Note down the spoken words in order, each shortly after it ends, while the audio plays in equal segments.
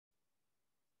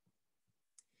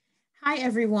Hi,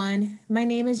 everyone. My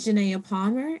name is Janaea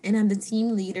Palmer, and I'm the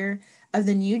team leader of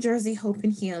the New Jersey Hope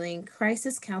and Healing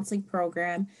Crisis Counseling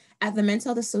Program at the Mental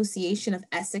Health Association of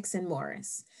Essex and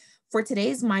Morris. For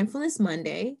today's Mindfulness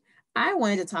Monday, I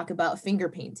wanted to talk about finger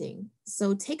painting.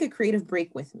 So take a creative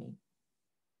break with me.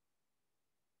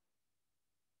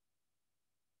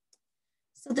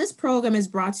 So this program is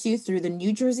brought to you through the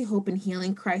New Jersey Hope and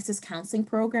Healing Crisis Counseling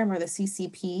Program, or the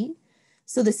CCP.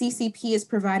 So the CCP is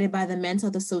provided by the Mental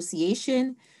Health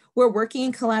Association. We're working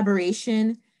in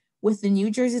collaboration with the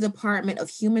New Jersey Department of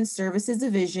Human Services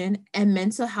Division and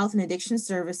Mental Health and Addiction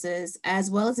Services, as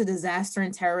well as the Disaster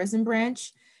and Terrorism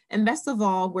Branch. And best of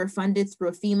all, we're funded through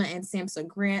a FEMA and SAMHSA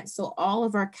grant, so all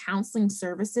of our counseling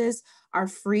services are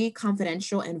free,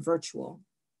 confidential, and virtual.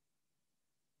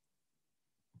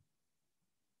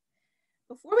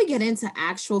 Before we get into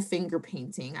actual finger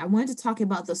painting, I wanted to talk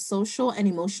about the social and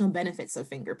emotional benefits of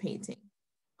finger painting.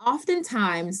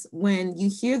 Oftentimes, when you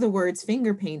hear the words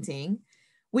finger painting,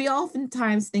 we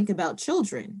oftentimes think about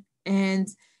children. And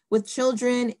with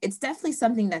children, it's definitely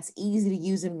something that's easy to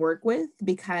use and work with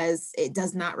because it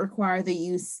does not require the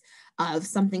use of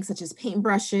something such as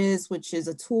paintbrushes, which is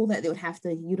a tool that they would have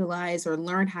to utilize or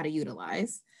learn how to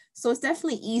utilize. So it's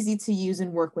definitely easy to use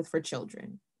and work with for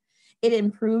children. It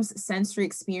improves sensory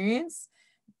experience.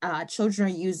 Children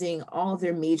are using all of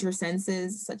their major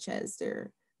senses, such as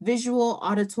their visual,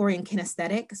 auditory, and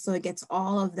kinesthetic. So it gets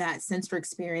all of that sensory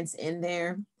experience in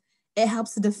there. It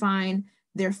helps to define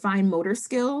their fine motor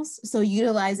skills. So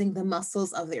utilizing the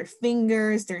muscles of their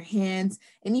fingers, their hands,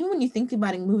 and even when you think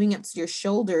about it, moving up to your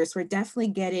shoulders, we're definitely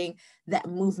getting that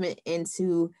movement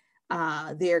into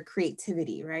their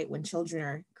creativity, right? When children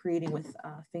are creating with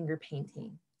finger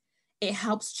painting. It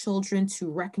helps children to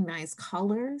recognize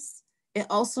colors. It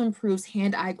also improves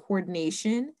hand-eye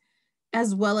coordination,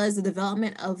 as well as the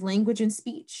development of language and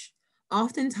speech.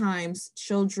 Oftentimes,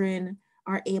 children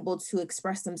are able to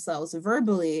express themselves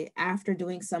verbally after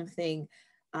doing something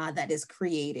that is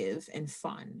creative and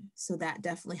fun. So that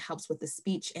definitely helps with the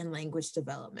speech and language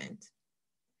development.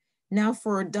 Now,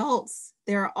 for adults,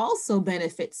 there are also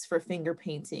benefits for finger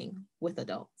painting with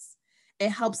adults. It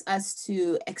helps us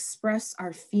to express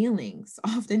our feelings.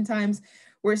 Oftentimes,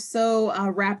 we're so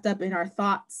wrapped up in our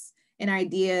thoughts and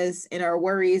ideas and our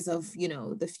worries of,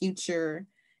 the future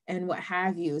and what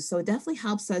have you. So it definitely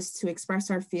helps us to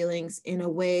express our feelings in a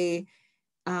way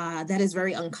that is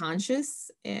very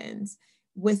unconscious. And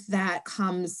with that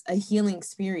comes a healing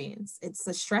experience. It's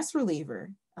a stress reliever.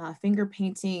 Finger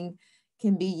painting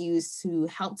can be used to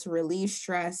help to relieve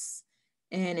stress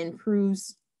and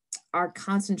improves our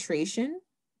concentration.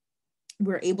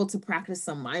 We're able to practice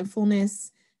some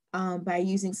mindfulness by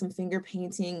using some finger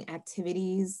painting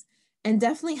activities, and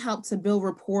definitely help to build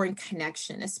rapport and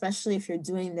connection, especially if you're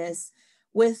doing this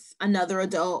with another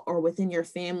adult or within your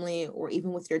family or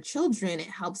even with your children. It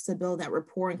helps to build that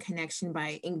rapport and connection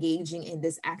by engaging in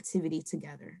this activity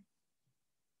together.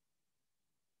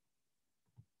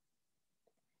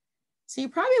 So you're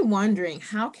probably wondering,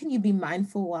 how can you be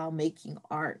mindful while making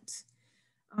art?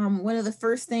 One of the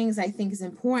first things I think is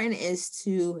important is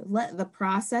to let the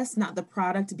process, not the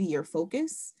product, be your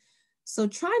focus. So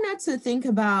try not to think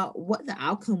about what the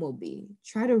outcome will be.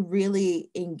 Try to really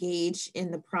engage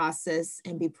in the process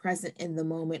and be present in the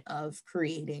moment of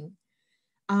creating.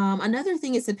 Another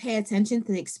thing is to pay attention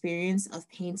to the experience of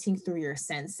painting through your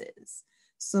senses.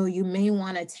 So you may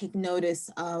want to take notice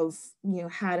of,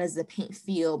 how does the paint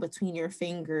feel between your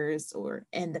fingers or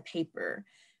and the paper?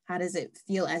 How does it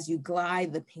feel as you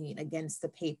glide the paint against the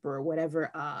paper or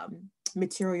whatever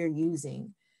material you're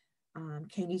using?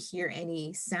 Can you hear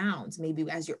any sounds, maybe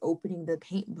as you're opening the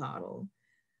paint bottle?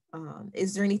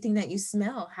 Is there anything that you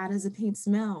smell? How does the paint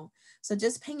smell? So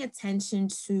just paying attention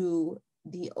to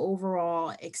the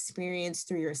overall experience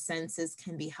through your senses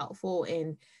can be helpful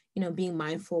in, being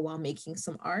mindful while making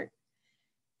some art.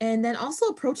 And then also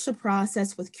approach the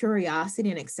process with curiosity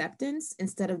and acceptance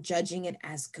instead of judging it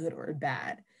as good or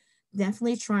bad.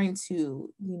 Definitely trying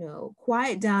to,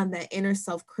 quiet down that inner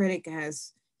self-critic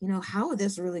as, how would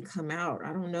this really come out?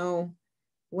 I don't know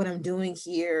what I'm doing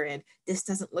here, and this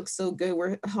doesn't look so good.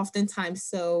 We're oftentimes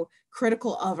so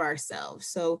critical of ourselves.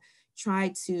 So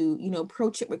try to,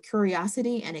 approach it with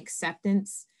curiosity and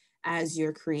acceptance as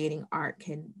you're creating art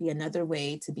can be another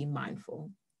way to be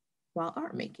mindful while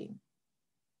art making.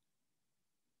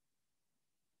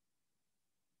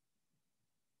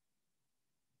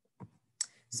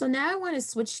 So now I want to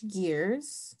switch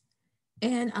gears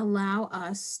and allow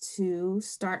us to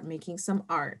start making some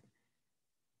art.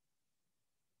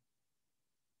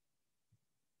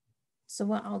 So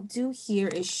what I'll do here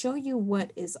is show you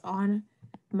what is on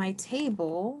my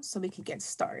table so we could get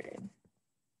started.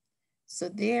 So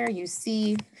there you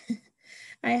see,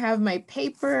 I have my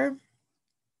paper.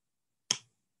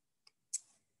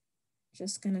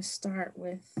 Just gonna start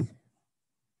with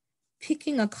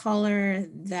picking a color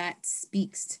that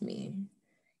speaks to me.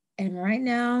 And right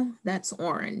now, that's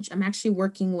orange. I'm actually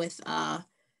working with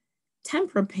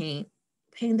tempera paint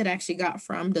that I actually got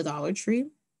from the Dollar Tree,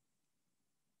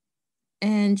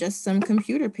 and just some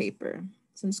computer paper.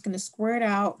 So I'm just gonna square it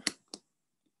out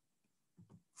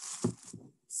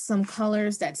some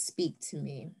colors that speak to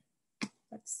me.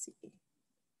 Let's see.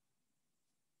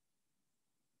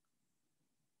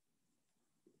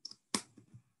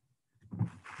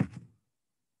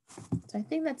 So I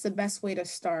think that's the best way to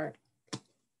start.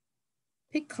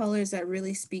 Pick colors that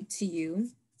really speak to you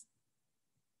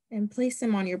and place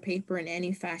them on your paper in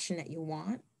any fashion that you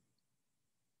want.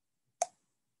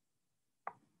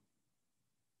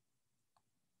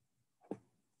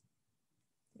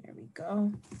 There we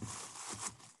go.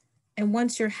 And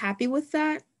once you're happy with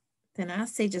that, then I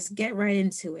say just get right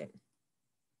into it.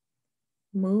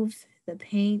 Move the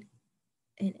paint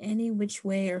in any which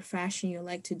way or fashion you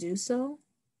like to do so.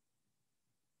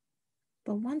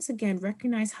 But once again,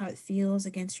 recognize how it feels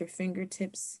against your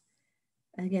fingertips,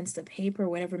 against the paper,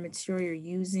 whatever material you're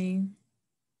using.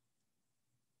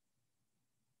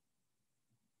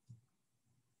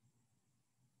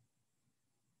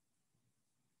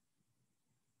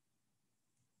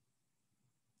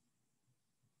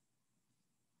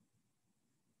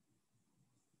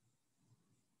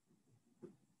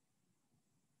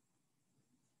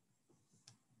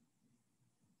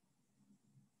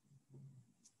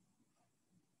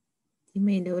 You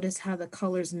may notice how the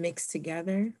colors mix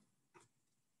together.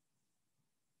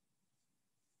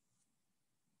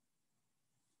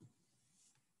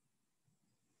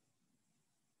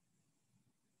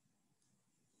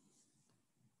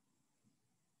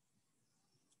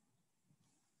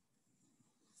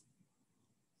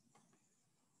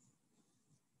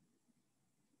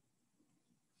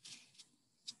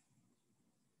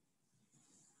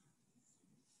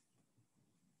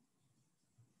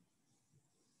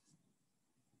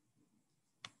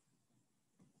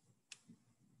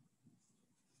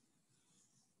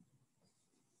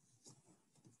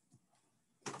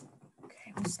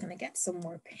 Okay, I'm just gonna get some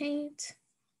more paint.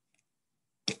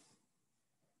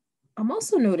 I'm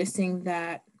also noticing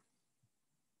that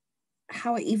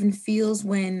how it even feels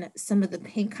when some of the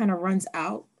paint kind of runs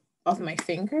out of my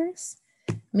fingers,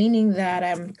 meaning that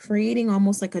I'm creating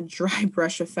almost like a dry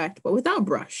brush effect, but without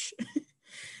brush.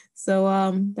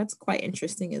 So that's quite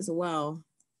interesting as well.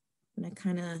 And I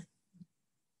kind of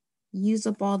use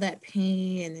up all that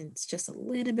paint and it's just a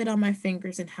little bit on my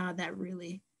fingers and how that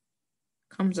really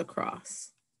comes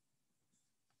across.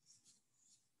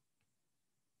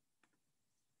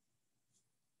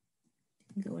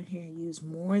 Go in here and use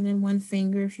more than one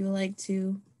finger if you like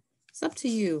to. It's up to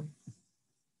you.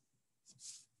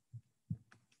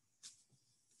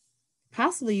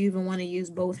 Possibly you even want to use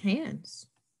both hands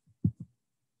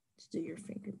to do your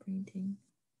finger painting.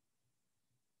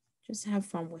 Just have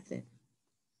fun with it.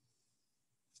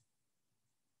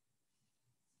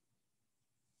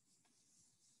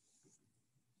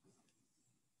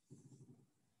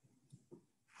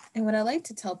 And what I like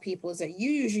to tell people is that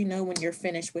you usually know when you're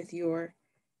finished with your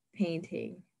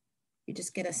painting. You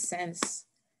just get a sense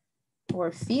or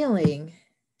a feeling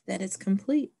that it's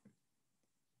complete.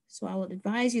 So I would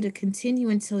advise you to continue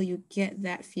until you get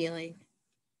that feeling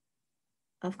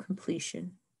of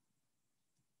completion.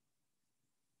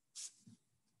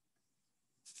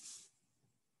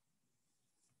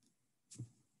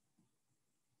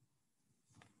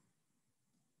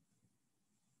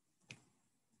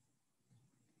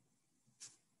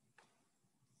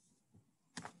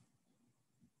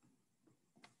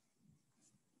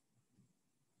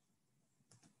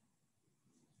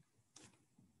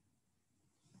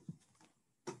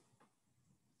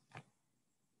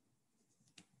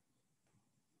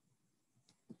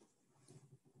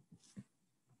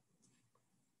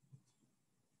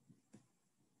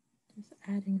 Just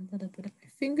adding a little bit of my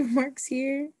finger marks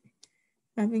here,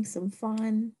 having some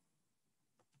fun.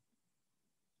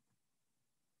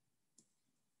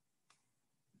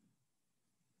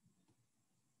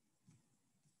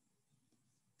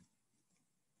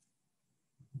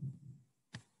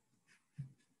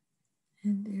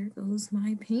 And there goes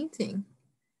my painting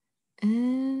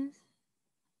and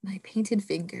my painted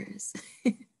fingers.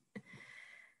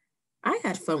 I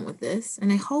had fun with this,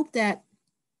 and I hope that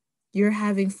you're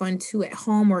having fun too at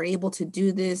home or able to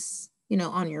do this,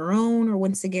 on your own or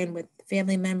once again with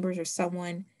family members or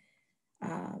someone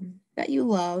that you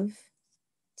love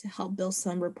to help build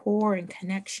some rapport and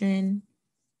connection,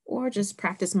 or just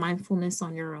practice mindfulness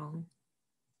on your own.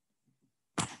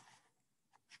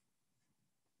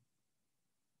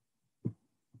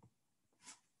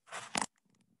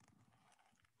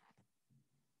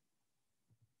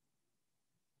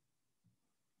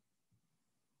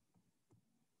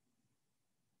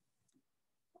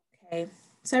 Okay,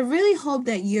 so I really hope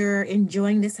that you're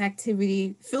enjoying this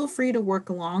activity. Feel free to work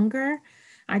longer.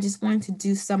 I just wanted to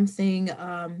do something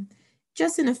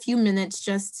just in a few minutes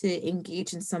just to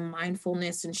engage in some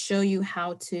mindfulness and show you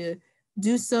how to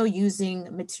do so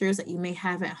using materials that you may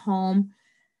have at home.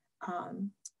 Um,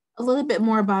 a little bit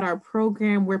more about our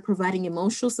program. We're providing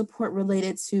emotional support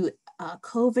related to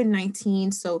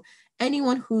COVID-19. So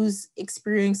anyone who's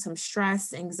experiencing some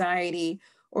stress, anxiety,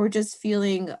 or just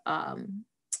feeling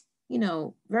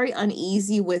very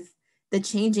uneasy with the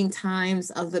changing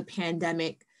times of the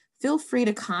pandemic, feel free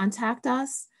to contact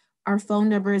us. Our phone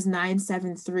number is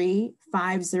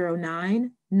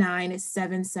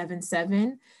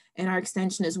 973-509-9777, and our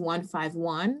extension is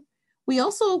 151. We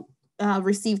also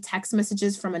receive text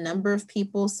messages from a number of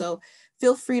people, so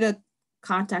feel free to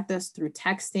contact us through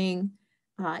texting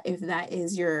if that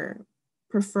is your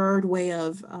preferred way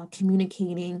of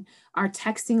communicating. Our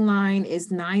texting line is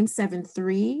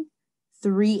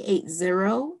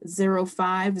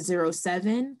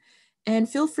 973-380-0507. And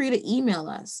feel free to email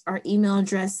us. Our email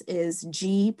address is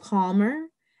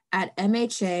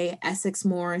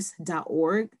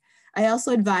gpalmer@mhaessexmorris.org. I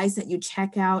also advise that you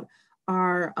check out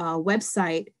our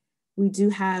website. We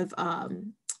do have a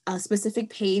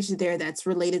specific page there that's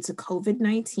related to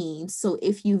COVID-19. So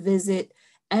if you visit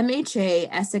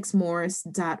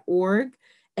mhaessexmorris.org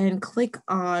and click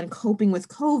on Coping with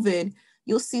COVID,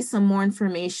 you'll see some more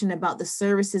information about the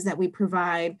services that we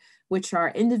provide, which are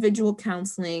individual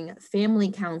counseling,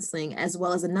 family counseling, as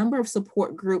well as a number of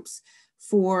support groups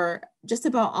for just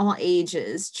about all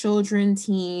ages, children,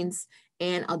 teens,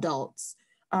 and adults.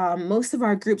 Most of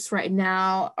our groups right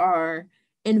now are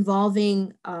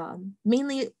involving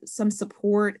mainly some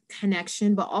support,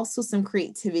 connection, but also some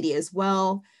creativity as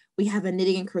well. We have a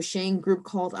knitting and crocheting group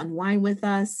called Unwind With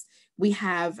Us. We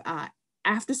have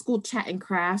after school chat and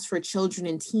crafts for children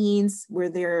and teens where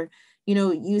they're,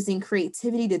 using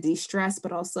creativity to de-stress,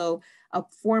 but also a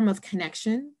form of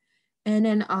connection. And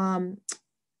then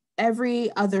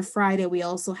every other Friday, we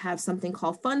also have something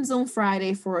called Fun Zone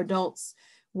Friday for adults,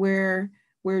 where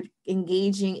we're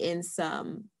engaging in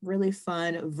some really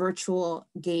fun virtual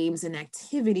games and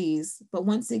activities. But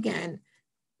once again,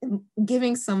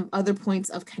 giving some other points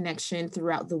of connection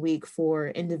throughout the week for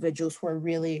individuals who are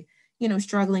really,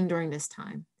 struggling during this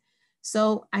time.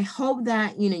 So I hope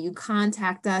that, you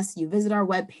contact us, you visit our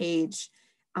webpage,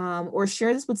 or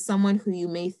share this with someone who you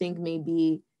may think may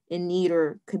be in need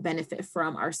or could benefit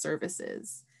from our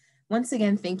services. Once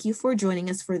again, thank you for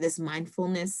joining us for this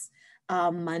Mindfulness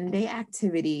Monday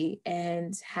activity,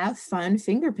 and have fun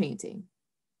finger painting.